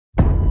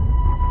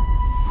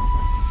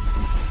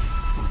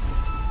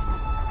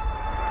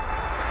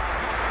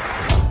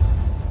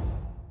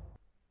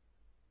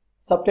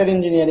Software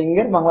engineering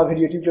এর Bangla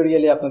video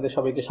টিউটোরিয়ালে আপনাদের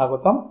সবাইকে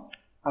স্বাগতম।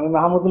 আমি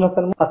মাহমুদুল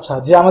হাসান। আচ্ছা,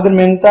 যে আমাদের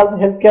mental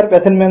health care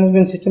patient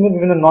management সিস্টেমের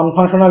বিভিন্ন নন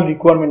ফাংশনাল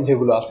রিকোয়ারমেন্ট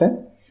যেগুলো আছে,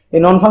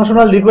 এই নন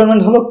ফাংশনাল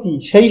রিকোয়ারমেন্ট হলো কি?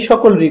 সেই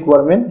সকল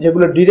রিকোয়ারমেন্ট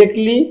যেগুলো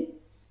directly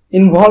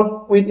involve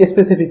with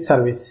specific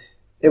service,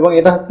 এবং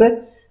এটা হচ্ছে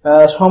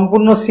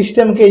সম্পূর্ণ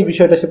সিস্টেমকে এই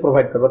বিষয়টা সে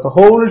প্রোভাইড করবে, অর্থাৎ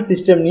হোল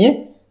সিস্টেম নিয়ে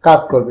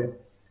কাজ করবে।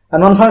 আর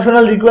নন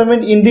ফাংশনাল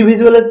রিকোয়ারমেন্ট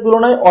ইন্ডিভিজুয়ালের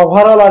তুলনায়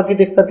ওভারঅল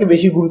আর্কিটেকচারকে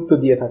বেশি গুরুত্ব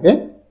দিয়ে থাকে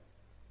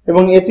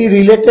এবং এটি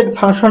রিলেটেড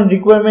ফাংশন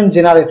রিকোয়ারমেন্ট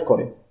জেনারেট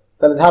করে।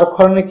 তাহলে যার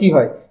কারণে কি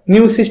হয়,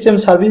 নিউ সিস্টেম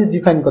সার্ভিস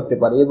ডিফাইন করতে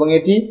পারে এবং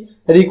এটি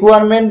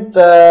রিকোয়ারমেন্ট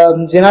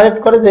জেনারেট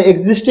করে যে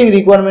এক্সিস্টিং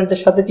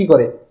রিকোয়ারমেন্টের সাথে কি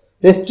করে,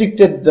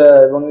 রেস্ট্রিক্টেড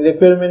এবং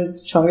রিকোয়ারমেন্ট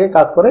সঙ্গে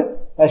কাজ করে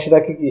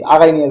সেটাকে কি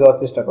আগায় নিয়ে যাওয়ার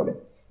চেষ্টা করে।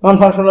 নন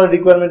ফাংশনাল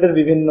রিকোয়ারমেন্টের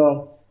বিভিন্ন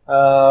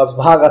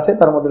ভাগ আছে,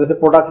 তার মধ্যে রয়েছে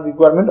product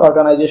requirement,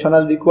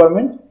 organisational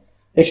requirement,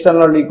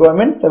 external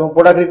requirement. এবং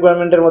প্রোডাক্ট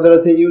রিকোয়ারমেন্টের মধ্যে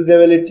রয়েছে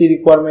usability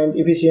requirement,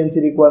 efficiency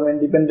requirement,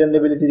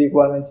 ডিপেন্ডেন্টেবিলিটি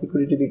requirement,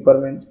 security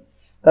requirement.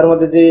 তার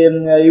মধ্যে যে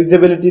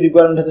ইউজেবিলিটি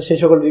রিকোয়ারমেন্ট আছে সেই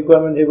সকল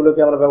রিকোয়ারমেন্ট যেগুলোকে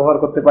আমরা ব্যবহার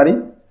করতে পারি।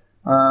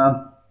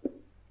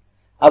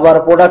 আবার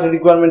প্রোডাক্ট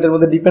রিকোয়ারমেন্টের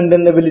মধ্যে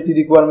ডিপেন্ডেন্টেবিলিটি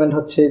রিকোয়ারমেন্ট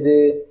হচ্ছে যে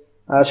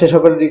সে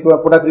সকল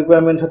প্রোডাক্ট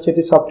রিকোয়ারমেন্ট হচ্ছে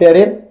এটি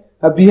সফটওয়্যারের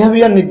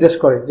বিহেভিয়ার নির্দেশ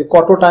করে, যে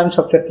কত টাইম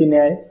সফটওয়্যারটি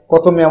নেয়,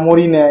 কত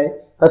মেমোরি নেয়,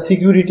 তার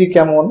সিকিউরিটি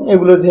কেমন,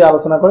 এগুলো যে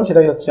আলোচনা করে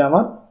সেটাই হচ্ছে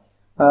আমার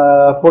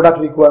প্রোডাক্ট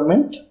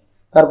রিকোয়ারমেন্ট।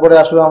 তারপরে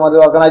আসলে আমাদের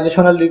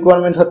অর্গানাইজেশনাল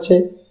রিকোয়ারমেন্ট হচ্ছে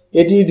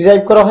এটি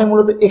ডিরাইভ করা হয়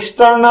মূলত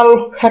এক্সটার্নাল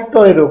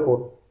ফ্যাক্টরের উপর,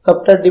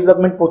 সফটওয়্যার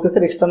ডেভেলপমেন্ট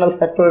প্রসেসের এক্সটার্নাল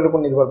ফ্যাক্টরের উপর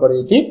নির্ভর করে।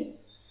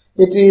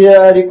 এটি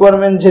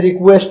রিকোয়ারমেন্ট যে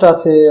রিকোয়েস্ট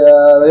আছে,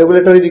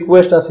 রেগুলেটরি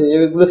রিকোয়েস্ট আছে,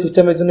 এগুলো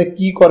সিস্টেমের জন্য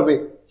কি করবে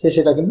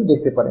সেটা কিন্তু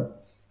দেখতে পারে।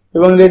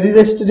 এবং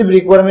লেজিসলেটিভ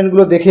রিকোয়ারমেন্ট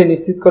গুলো দেখে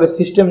নিশ্চিত করে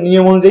সিস্টেম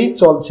নিয়ম অনুযায়ী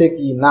চলছে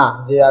কি না,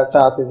 যে একটা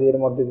আছে যে এর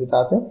মধ্যে যেটা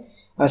আছে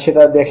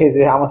সেটা দেখে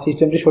যে আমার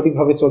সিস্টেমটি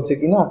সঠিকভাবে চলছে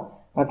কিনা,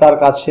 তার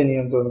কাজ সে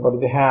নিয়ন্ত্রণ করে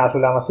যে হ্যাঁ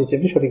আসলে আমার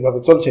সিস্টেমটি সঠিকভাবে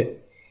চলছে।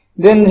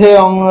 দেন যে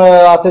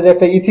আছে যে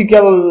একটা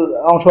ইথিক্যাল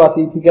অংশ আছে,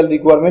 ইথিক্যাল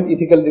রিকোয়ারমেন্ট।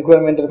 ইথিক্যাল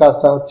রিকোয়ারমেন্টের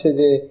কাজটা হচ্ছে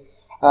যে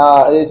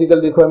ইথিক্যাল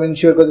রিকোয়ারমেন্ট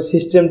শিওর করে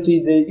সিস্টেমটি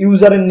যে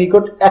ইউজারের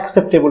নিকট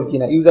অ্যাকসেপ্টেবল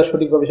কিনা, ইউজার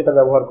সঠিকভাবে সেটা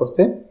ব্যবহার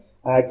করছে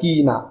কি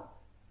না।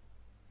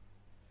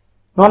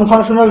 নন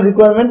ফাংশনাল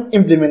রিকোয়ারমেন্ট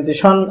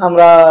ইমপ্লিমেন্টেশন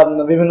আমরা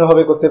বিভিন্ন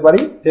ভাবে করতে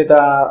পারি, যেটা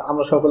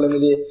আমরা সকলে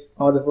মিলে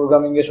আমাদের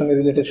প্রোগ্রামিং এর সঙ্গে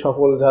রিলেটেড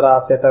সকল যারা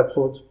আছে একটা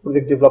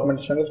প্রজেক্ট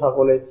ডেভেলপমেন্টের সঙ্গে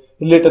সকলে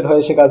রিলেটেড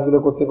হয়ে সে কাজগুলো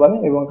করতে পারে।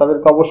 এবং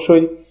তাদেরকে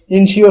অবশ্যই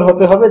ইনশিওর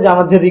হতে হবে যে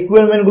আমার যে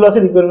রিকোয়ারমেন্ট গুলো আছে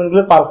রিকোয়ারমেন্ট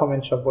গুলোর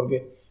পারফরমেন্স সম্পর্কে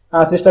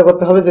চেষ্টা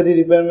করতে হবে, যদি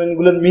রিকোয়ারমেন্ট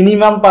গুলোর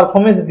মিনিমাম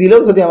পারফরমেন্স দিলেও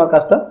যদি আমার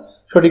কাজটা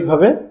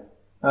সঠিকভাবে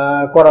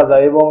করা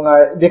যায়, এবং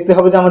দেখতে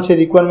হবে যে আমার সেই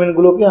রিকোয়ারমেন্ট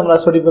গুলোকে আমরা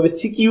সঠিকভাবে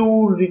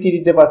সিকিউরিটি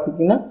দিতে পারছি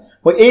কিনা,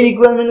 ও এই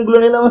রিকোয়ারমেন্ট গুলো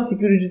নিলে আমার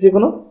সিকিউরিটিতে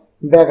কোনো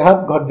ব্যাঘাত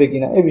ঘটবে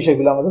কিনা, এই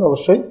বিষয়গুলো আমাদের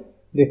অবশ্যই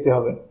দেখতে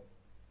হবে।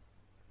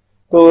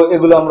 তো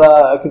এগুলো আমরা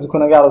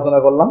কিছুক্ষণ আগে আলোচনা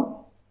করলাম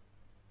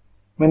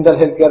mental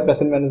health care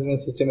patient management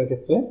সিস্টেমের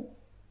ক্ষেত্রে।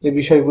 এই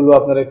বিষয়গুলো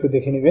আপনারা একটু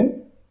দেখে নেবেন।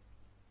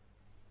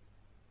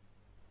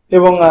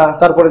 এবং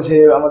তারপরে যে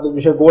আমাদের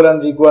বিষয় গোল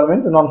অ্যান্ড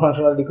রিকোয়ারমেন্ট, নন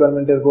ফাংশনাল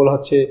রিকোয়ারমেন্টের গোল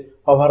হচ্ছে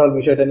ওভারঅল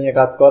বিষয়টা নিয়ে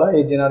কাজ করা,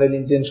 এই general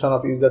intention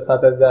of user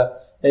such as the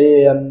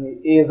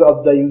age of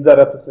the user,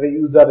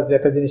 user যে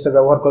একটা জিনিসটা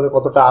ব্যবহার করে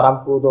কতটা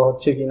আরামপ্রদ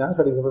হচ্ছে কিনা,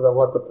 সঠিকভাবে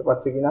ব্যবহার করতে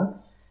পারছে কিনা।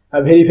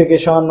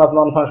 Verification of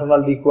non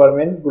functional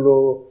requirement গুলো,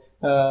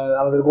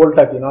 আমাদের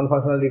গোলটা কি, নন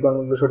ফাংশনাল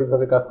রিকোয়ারমেন্ট গুলো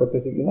সঠিকভাবে কাজ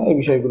করতেছে কিনা, এই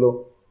বিষয়গুলো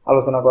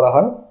আলোচনা করা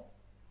হয়।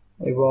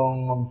 এবং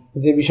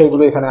যে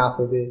বিষয়গুলো এখানে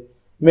আছে যে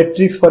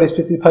matrix for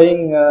specifying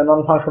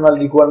non functional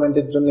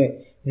রিকোয়ারমেন্টের জন্য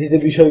যে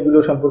বিষয়গুলো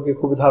সম্পর্কে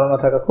খুব ধারণা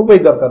থাকা খুবই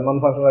দরকার। নন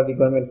ফাংশনাল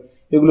রিকোয়ারমেন্ট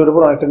এগুলোর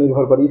উপর অনেকটা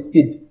নির্ভর করে।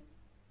 Speed,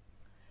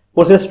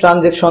 process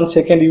transaction,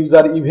 second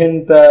user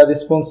event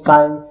response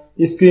time,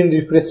 screen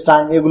refresh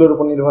time, এগুলোর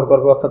উপর নির্ভর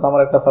করবে। অর্থাৎ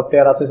আমার একটা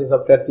সফটওয়্যার আছে, সেই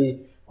সফটওয়্যারটি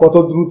কত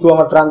দ্রুত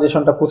আমার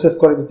ট্রানজেকশনটা প্রসেস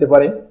করে দিতে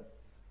পারে,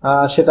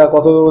 সেটা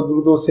কত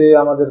দ্রুত সে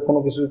আমাদের কোনো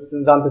কিছু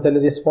জানতে চাইলে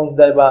রেসপন্স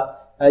দেয়, বা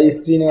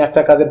স্ক্রিনে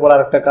একটা কাজের পর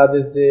আর একটা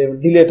কাজের যে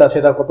ডিলেটা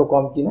সেটা কত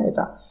কম কিনা,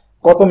 এটা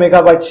কত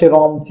মেগাবাইট সে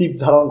রম চিপ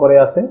ধারণ করে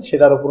আছে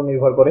সেটার উপর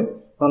নির্ভর করে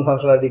নন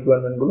ফাংশনাল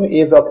রিকোয়ারমেন্ট গুলো।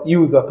 এজ অফ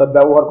ইউজ, অর্থাৎ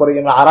ব্যবহার করে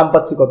আমরা আরাম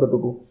পাচ্ছি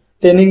কতটুকু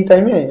ট্রেনিং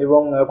টাইমে,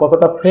 এবং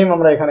কতটা ফ্রেম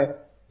আমরা এখানে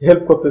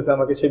হেল্প করতেছে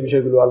আমাকে, সেই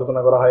বিষয়গুলো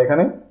আলোচনা করা হয়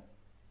এখানে।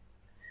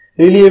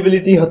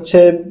 রিলিয়েবিলিটি হচ্ছে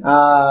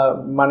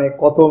মানে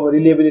কত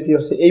রিলিয়েবিলিটি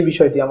হচ্ছে এই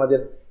বিষয়টি, আমাদের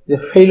যে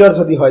ফেইলিওর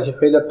যদি হয় সে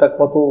ফেইলিওরটা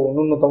কত,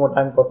 ন্যূনতম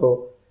টাইম কত।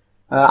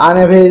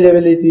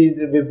 আনঅ্যাভেইলেবিলিটি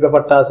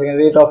ব্যাপারটা আছে,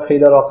 রেট অফ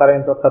ফেইলিওর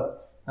অকারেন্স, অর্থাৎ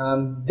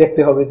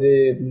দেখতে হবে যে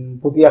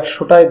প্রতি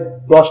 100টায়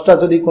 10টা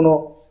যদি কোনো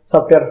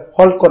সফটওয়্যার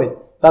ফল্ট করে,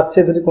 তার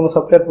চেয়ে যদি কোনো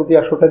সফটওয়্যার প্রতি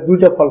 100টায়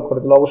 2টা ফল্ট করে,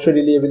 তাহলে অবশ্যই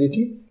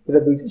রিলিয়েবিলিটি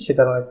যেটা 2টি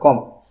সেটা অনেক কম।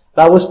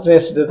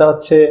 রাবস্টনেস, যেটা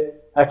হচ্ছে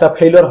একটা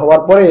ফেইলিওর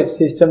হওয়ার পরে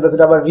সিস্টেমটা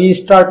যেটা আবার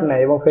রিস্টার্ট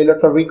নেয় এবং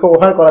ফেইলিওরটা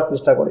রিকভার করার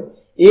চেষ্টা করে,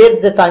 এর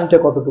যে টাইমটা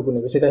কতটুকু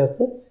নেবে সেটাই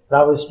হচ্ছে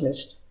রাবস্টনেস।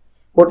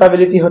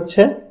 পোর্টাবিলিটি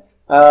হচ্ছে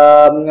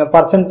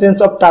percentage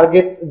of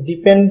target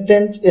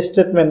dependent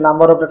statement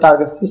number of the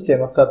target system,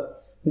 অর্থাৎ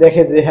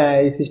দেখে যে হ্যাঁ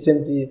এই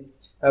সিস্টেমটি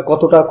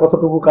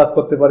কতটুকু কাজ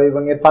করতে পারে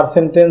এবং এর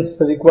পার্সেন্টেজ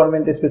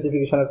রিকোয়ারমেন্ট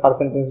স্পেসিফিকেশনের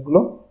পার্সেন্টেজ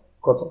গুলো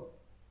কত।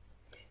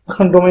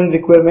 Domain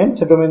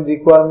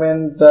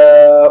requirement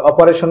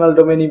operational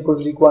domain impose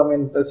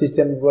requirement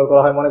system ব্যবহার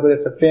করা হয়। মনে করি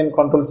একটা ট্রেন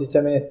কন্ট্রোল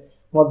সিস্টেমের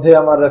মধ্যে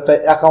আমার একটা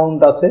অ্যাকাউন্ট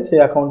আছে, সেই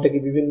অ্যাকাউন্টে কি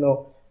বিভিন্ন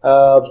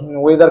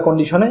ওয়েদার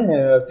কন্ডিশনে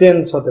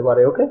চেঞ্জ হতে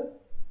পারে। ওকে,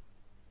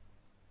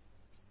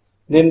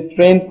 দেন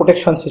ট্রেন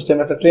প্রোটেকশন সিস্টেম,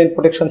 একটা ট্রেন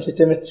প্রোটেকশন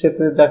সিস্টেমের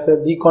ক্ষেত্রে দেখা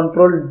ডি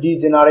কন্ট্রোল ডি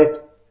জেনারেট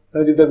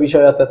দুটো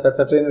বিষয় আছে।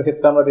 একটা ট্রেনের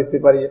ক্ষেত্রে আমরা দেখতে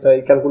পারি, এটা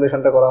এই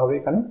ক্যালকুলেশনটা করা হবে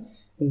এখানে,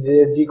 যে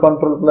D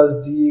control plus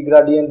D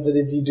gradient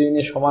যদি ডি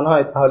ড্রেনের সমান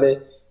হয়, তাহলে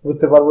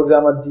বুঝতে পারবো যে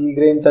আমার ডি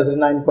গ্রেনটা যদি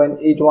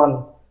 9.81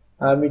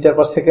 মিটার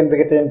পার সেকেন্ড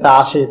থেকে ট্রেনটা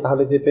আসে,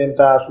 তাহলে যে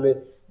ট্রেনটা আসলে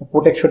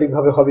প্রোটেক্ট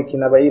সঠিকভাবে হবে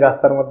কিনা, বা এই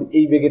রাস্তার মধ্যে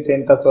এই বেগে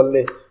ট্রেনটা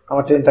চললে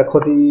আমার ট্রেনটা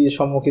ক্ষতির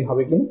সম্মুখীন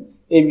হবে কিনা,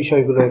 এই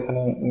বিষয়গুলো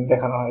এখানে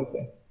দেখানো হয়েছে।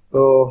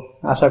 তো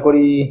আশা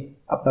করি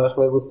আপনারা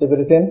সবাই বুঝতে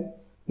পেরেছেন।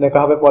 দেখা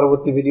হবে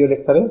পরবর্তী ভিডিও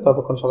লেকচারে,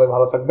 ততক্ষণ সবাই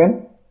ভালো থাকবেন।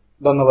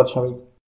 ধন্যবাদ সবাই।